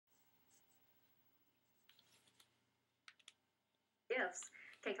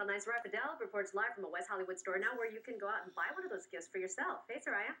KCal 9's Saraya Fidel reports live from a West Hollywood store now where you can go out and buy one of those gifts for yourself. Hey,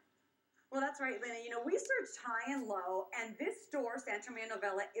 Saraya. Well, that's right, Lena. You know, we searched high and low, and this store, Santa Maria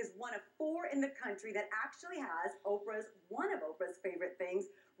Novella, is one of 4 in the country that actually has one of Oprah's favorite things.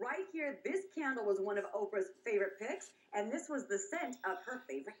 Right here, this candle was one of Oprah's favorite picks, and this was the scent of her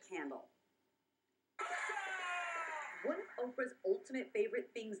favorite candle. One of Oprah's ultimate favorite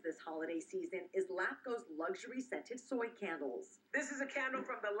things this holiday season is LAFCO's luxury scented soy candles. This is a candle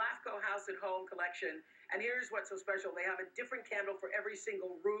from the LAFCO House and Home collection. And here's what's so special. They have a different candle for every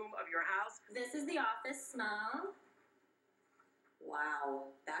single room of your house. This is the office smell.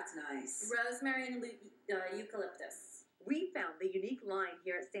 Wow, that's nice. Rosemary and eucalyptus. We found the unique line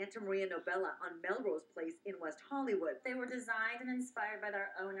here at Santa Maria Novella on Melrose Place in West Hollywood. They were designed and inspired by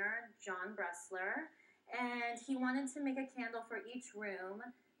their owner, John Bressler. And he wanted to make a candle for each room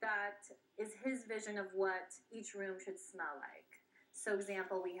that is his vision of what each room should smell like. So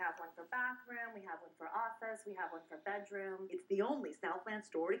example, we have one for bathroom, we have one for office, we have one for bedroom. It's the only Southland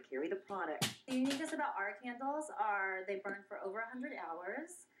store to carry the product. The uniqueness about our candles are they burn for over 100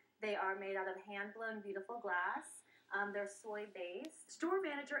 hours. They are made out of hand-blown beautiful glass. They're soy-based. Store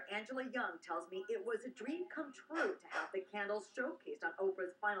manager Angela Young tells me it was a dream come true to have the candles showcased on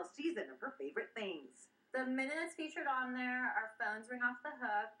Oprah's final season of her favorite things. The minute it's featured on there, our phones ring off the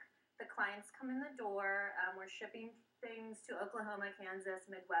hook, the clients come in the door, we're shipping things to Oklahoma, Kansas,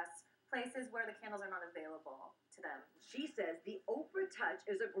 Midwest, places where the candles are not available to them. She says the Oprah touch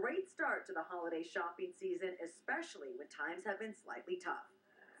is a great start to the holiday shopping season, especially when times have been slightly tough.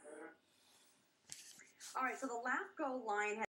 All right, so the LAFCO line